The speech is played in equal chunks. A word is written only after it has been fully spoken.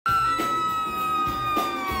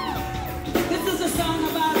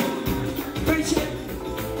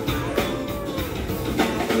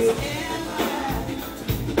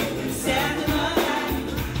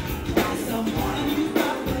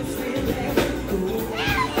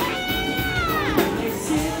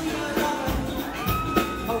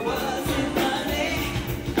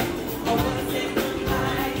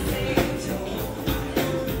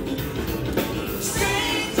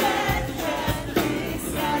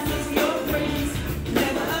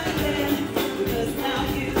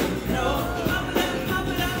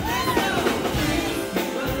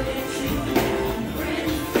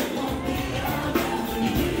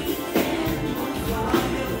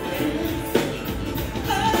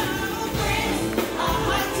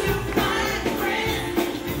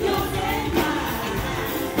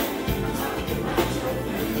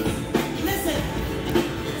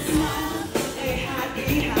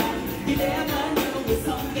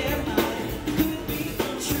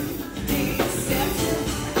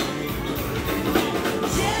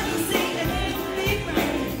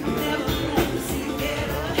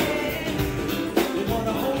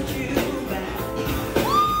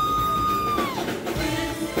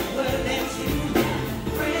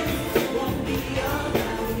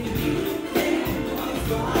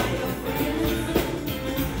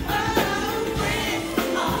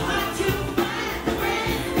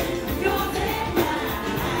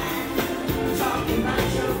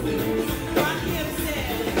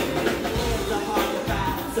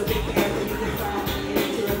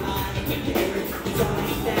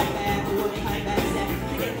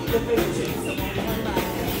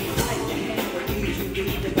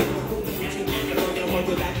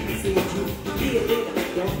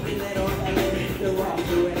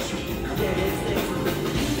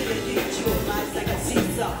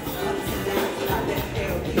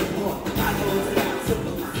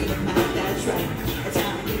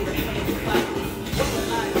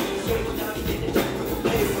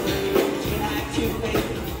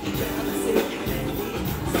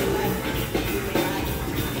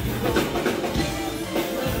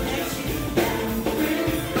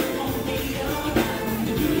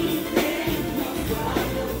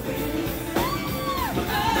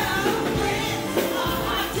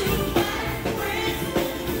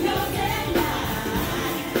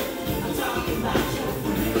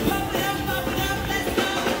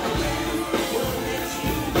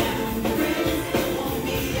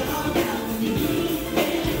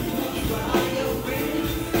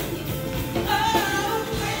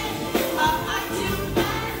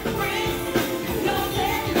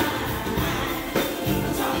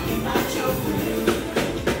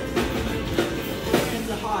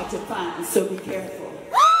So be careful.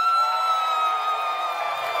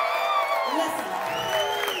 Listen,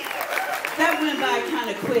 that went by kind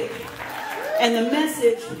of quick. And the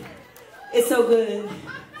message is so good.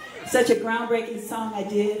 Such a groundbreaking song I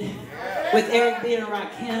did with Eric B. and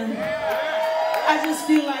Rakim. I just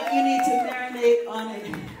feel like you need to marinate on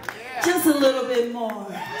it just a little bit more.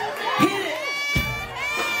 Hit it.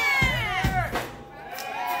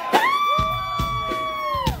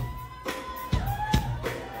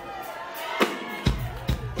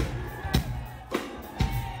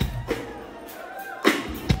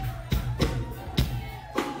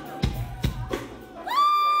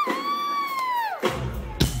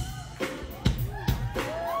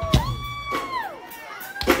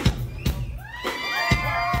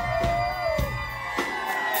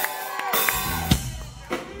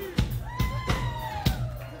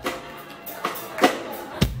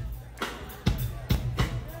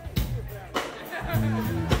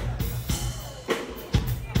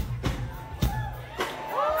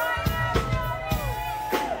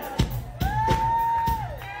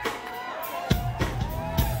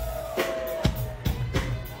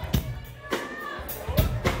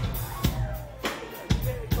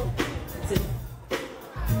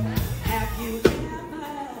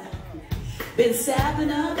 Been stabbed in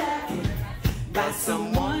the back by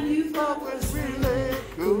someone you thought was really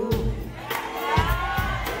cool.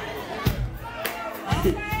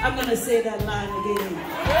 I'm gonna say that line again.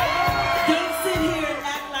 Don't sit here and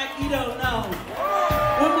act like you don't know.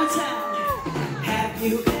 One more time. Have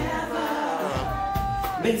you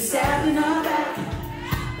ever been stabbed in the back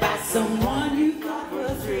by someone you thought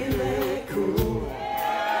was really cool?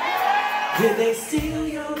 Did they steal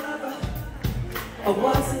your lover? Or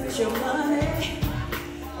was it your money?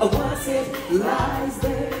 Or was it lies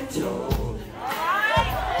they told?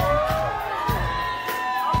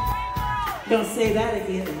 Don't say that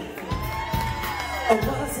again. Or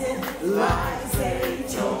was it lies they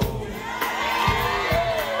told?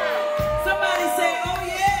 Somebody say, oh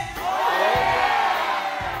yeah!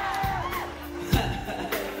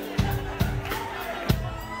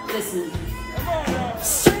 Listen.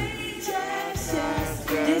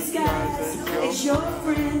 Disguise is your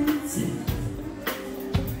friends.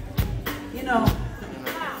 You know,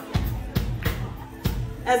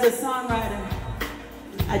 as a songwriter,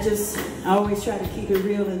 I always try to keep it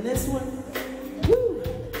real in this one. Woo.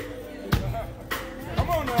 Come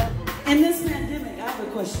on now. In this pandemic, I have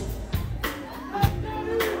a question.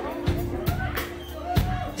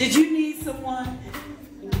 Did you need someone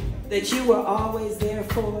that you were always there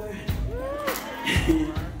for?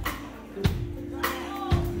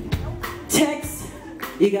 Text,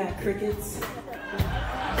 you got crickets.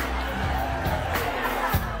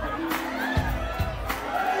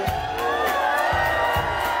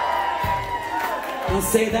 Don't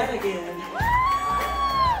say that again.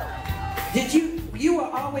 Did you were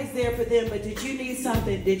always there for them, but did you need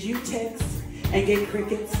something? Did you text and get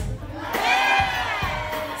crickets? Say,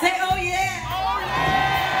 oh yeah! Oh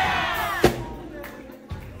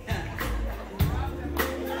yeah!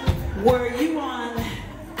 Were you on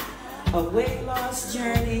a weight loss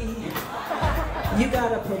journey? You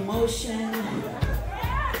got a promotion?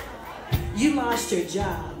 You lost your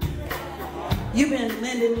job? You've been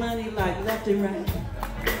lending money like left and right?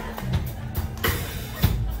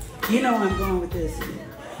 You know where I'm going with this.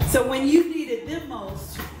 So when you needed them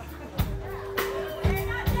most,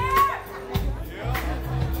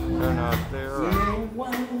 they're not there. no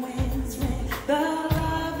one wins when the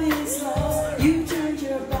love is lost. You turned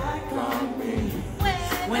your back on me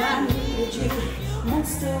when I needed you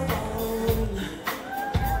most of all.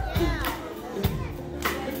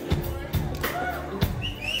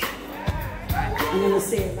 I'm gonna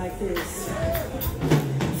say it like this.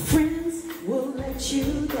 Friends will let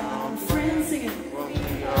you down. Friends sing it.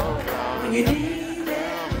 When you need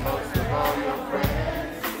them, Most of all your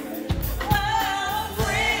friends. oh,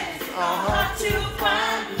 friends are hard to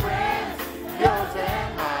find. Friends, Yours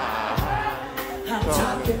and mine. I'm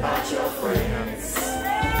talking about your friends.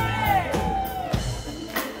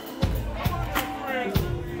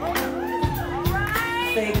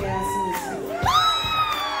 Fake asses.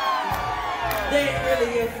 They ain't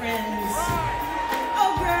really your friends.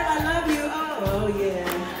 Oh girl, I love you. Oh yeah.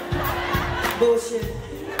 Bullshit.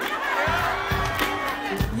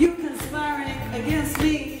 You conspiring against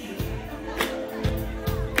me.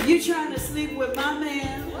 You trying to sleep with my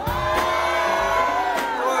man.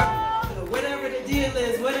 Or whatever the deal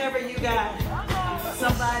is, whatever you got.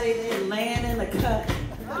 Somebody there laying in the cut.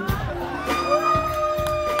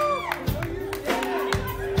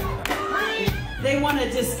 They want to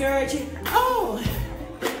discourage you. Oh,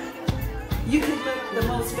 you can look the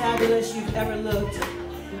most fabulous you've ever looked.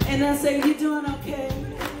 And they'll say, you doing okay?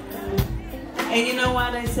 And you know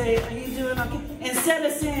why they say, are you doing okay? Instead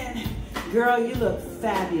of saying, girl, you look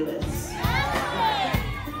fabulous.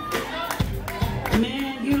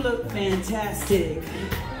 Man, you look fantastic.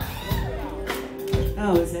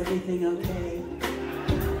 Oh, is everything okay?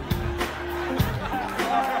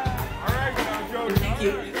 Thank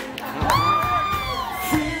you.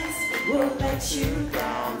 Friends will let you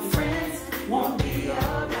down. Friends won't be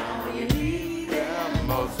around when you need them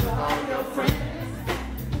most of all your friends.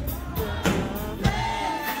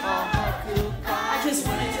 I just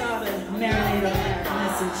wanted y'all to marinate on that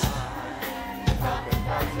message.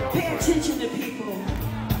 Pay attention to people,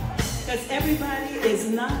 because everybody is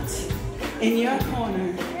not in your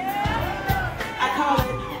corner. I call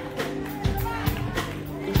it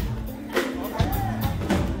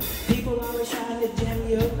people always trying to dim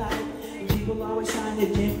your light. People always trying to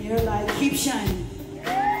dim your light. Keep shining.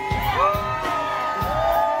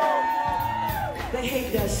 They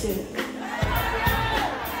hate that shit.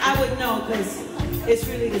 I would know, because it's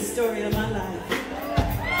really the story of my life.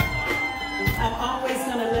 I'm always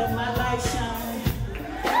gonna let my light shine.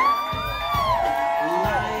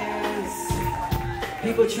 Liars.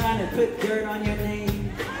 People trying to put dirt on your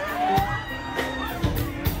name.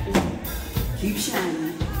 Keep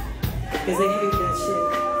shining, because they hate that shit.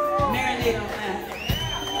 Marinate on